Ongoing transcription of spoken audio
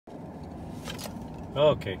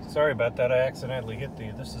Okay, sorry about that. I accidentally hit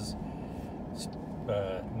this is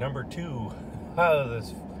number 2 out of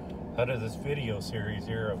this video series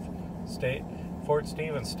here of Fort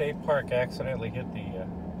Stevens State Park. Accidentally hit the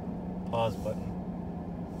pause button.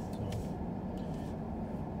 So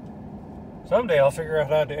someday I'll figure out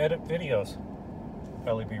how to edit videos.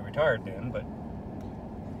 Probably be retired then, but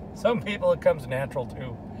some people it comes natural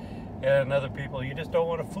to, and other people you just don't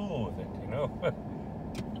want to fool with it, you know.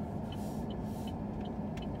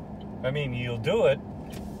 I mean, you'll do it,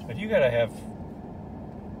 but you gotta have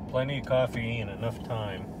plenty of coffee and enough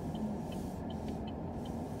time.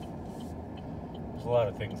 There's a lot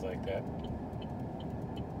of things like that.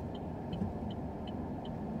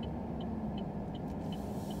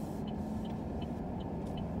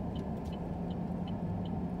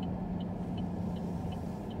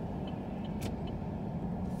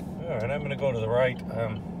 Alright, I'm gonna go to the right.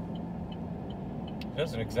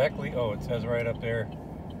 Doesn't exactly, oh, it says right up there,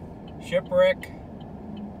 shipwreck.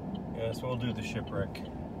 Yes, we'll do the shipwreck.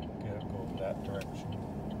 Go that direction.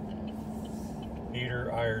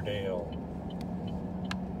 Peter Iredale.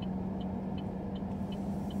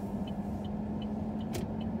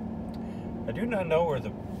 I do not know where the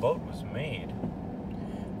boat was made.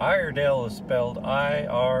 Iredale is spelled I-R-E-D-A-L-E.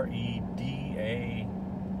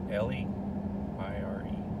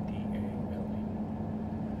 I-R-E-D-A-L-E.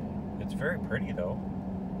 It's very pretty though.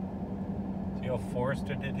 See how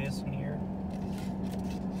forested it is in here?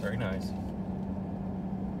 Very nice.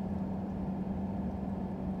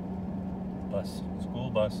 Bus, school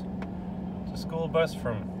bus. It's a school bus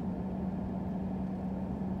from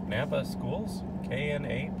Napa Schools,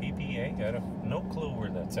 K-N-A-P-P-A. I have no clue where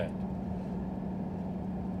that's at.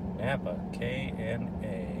 Napa,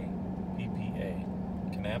 K-N-A-P-P-A.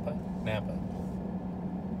 Napa? Napa.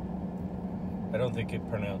 I don't think it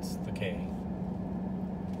pronounced the K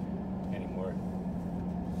anymore.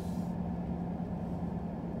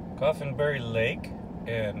 Coffinberry Lake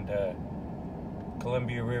and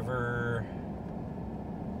Columbia River.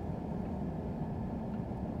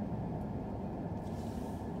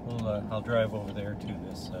 I'll drive over there to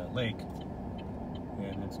this lake,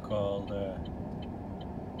 and it's called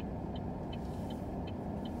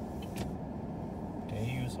day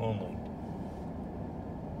use only.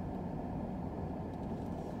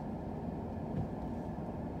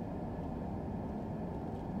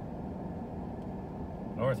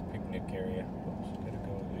 North picnic area. Oops, gotta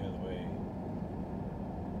go the other way.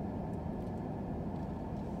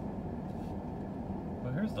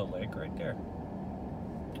 Well, here's the lake right there.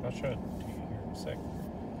 I'll show it to you here in a sec.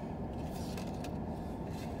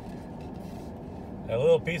 That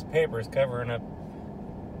little piece of paper is covering up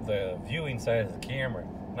the viewing side of the camera.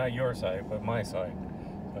 Not your side, but my side.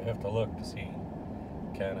 So I have to look to see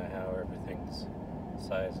kind of how everything's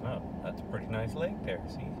sizing up. That's a pretty nice lake there,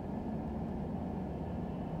 see?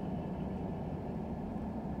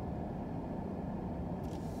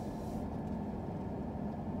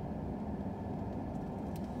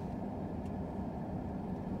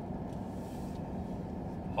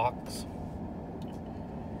 Hawks.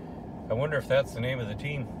 I wonder if that's the name of the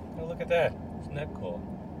team. Oh, look at that. Isn't that cool?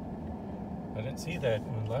 I didn't see that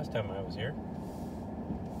when last time I was here.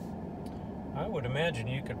 I would imagine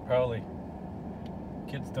you could probably,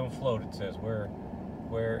 kids don't float, it says, wear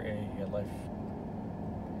a life.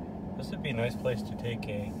 This would be a nice place to take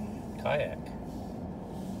a kayak.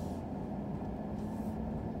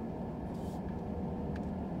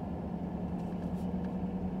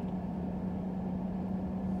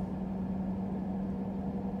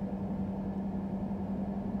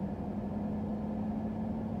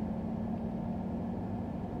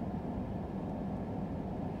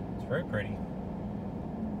 Very pretty.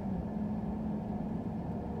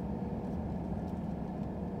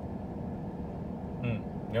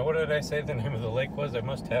 Now, what did I say the name of the lake was? I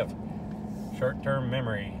must have short-term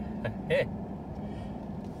memory.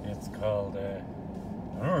 It's called, I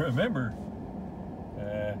don't remember.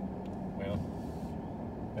 Well,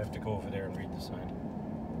 I have to go over there and read the sign.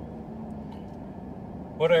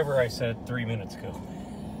 Whatever I said 3 minutes ago.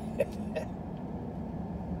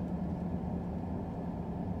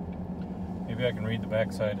 Maybe I can read the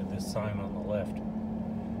back side of this sign on the left.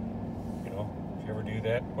 You know, if you ever do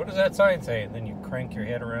that. What does that sign say? And then you crank your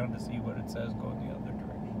head around to see what it says going the other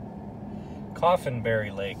direction.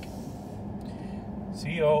 Coffinberry Lake.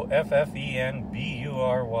 C-O-F-F-E-N-B-U-R-Y.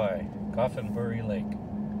 Coffinberry Lake.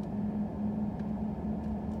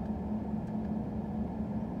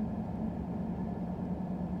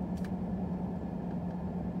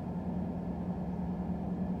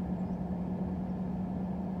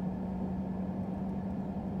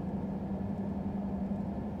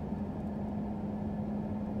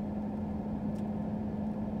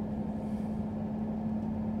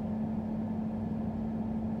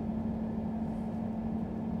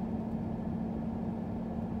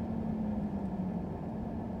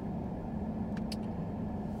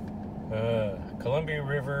 Columbia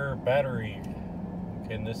River Battery.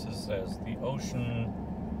 Okay, and this is as the ocean.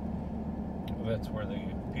 That's where the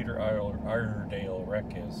Peter Iredale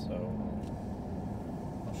wreck is. So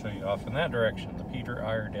I'll show you off in that direction. The Peter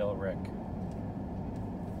Iredale wreck.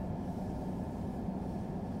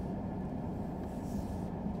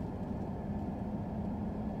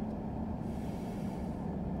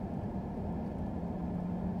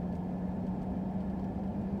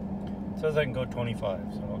 It says I can go 25,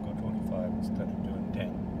 so I'll go 25 instead of doing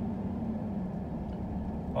 10.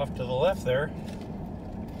 Off to the left there,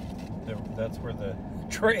 that's where the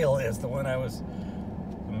trail is, the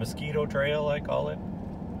mosquito trail, I call it.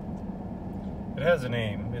 It has a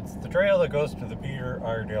name. It's the trail that goes to the Peter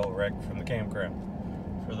Iredale wreck from the campground,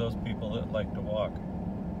 for those people that like to walk.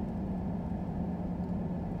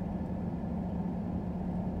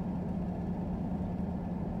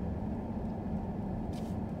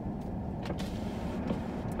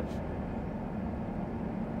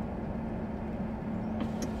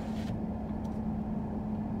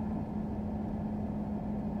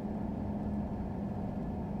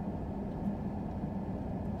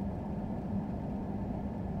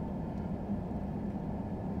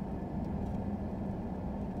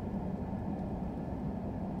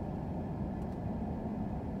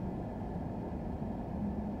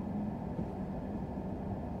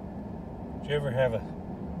 Do you ever have a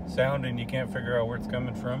sound and you can't figure out where it's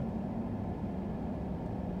coming from?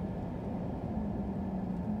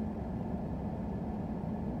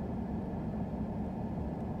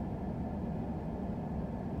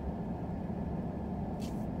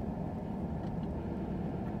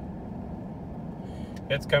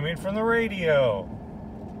 It's coming from the radio.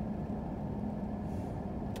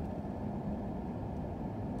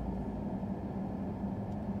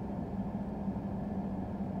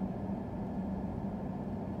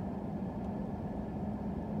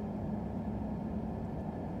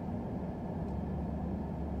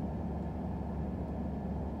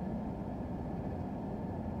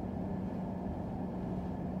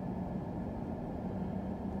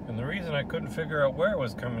 And the reason I couldn't figure out where it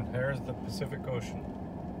was coming, there's the Pacific Ocean.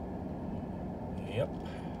 Yep.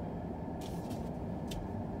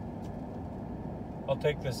 I'll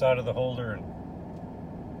take this out of the holder and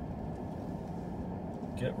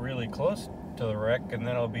get really close to the wreck, and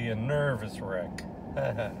then I'll be a nervous wreck.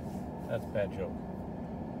 That's a bad joke.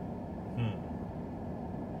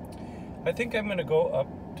 I think I'm going to go up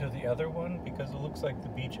to the other one because it looks like the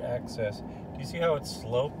beach access. Do you see how it's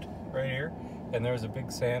sloped right here? And there's a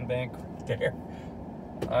big sandbank right there.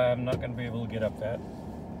 I'm not going to be able to get up that.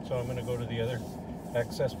 So I'm going to go to the other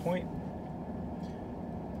access point.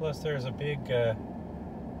 Plus there's a big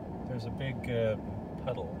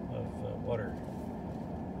puddle of water.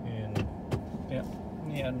 And yeah,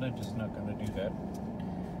 and I'm just not going to do that.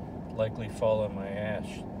 Likely fall on my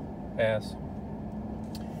ass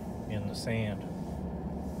in the sand.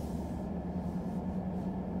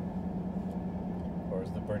 Or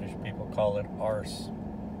as the British people call it, arse.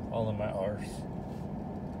 All in my arse.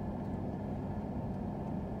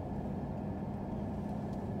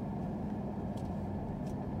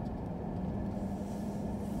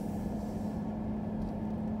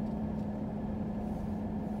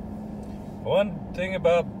 One thing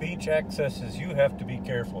about beach access is you have to be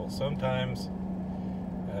careful. Sometimes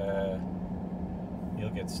you'll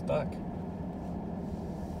get stuck.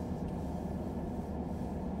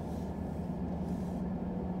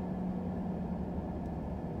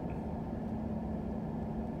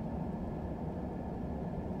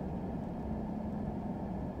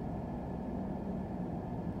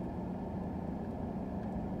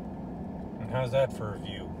 And how's that for a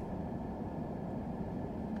view?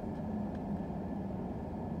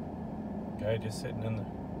 Guy just sitting in the...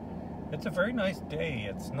 It's a very nice day.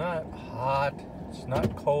 It's not hot. It's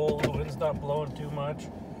not cold. The wind's not blowing too much.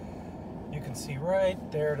 You can see right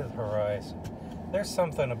there to the horizon. There's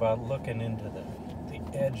something about looking into the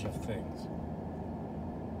edge of things.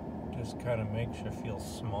 Just kind of makes you feel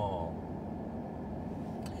small.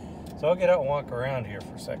 So I'll get out and walk around here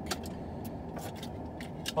for a sec.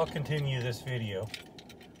 I'll continue this video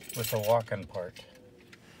with the walking part.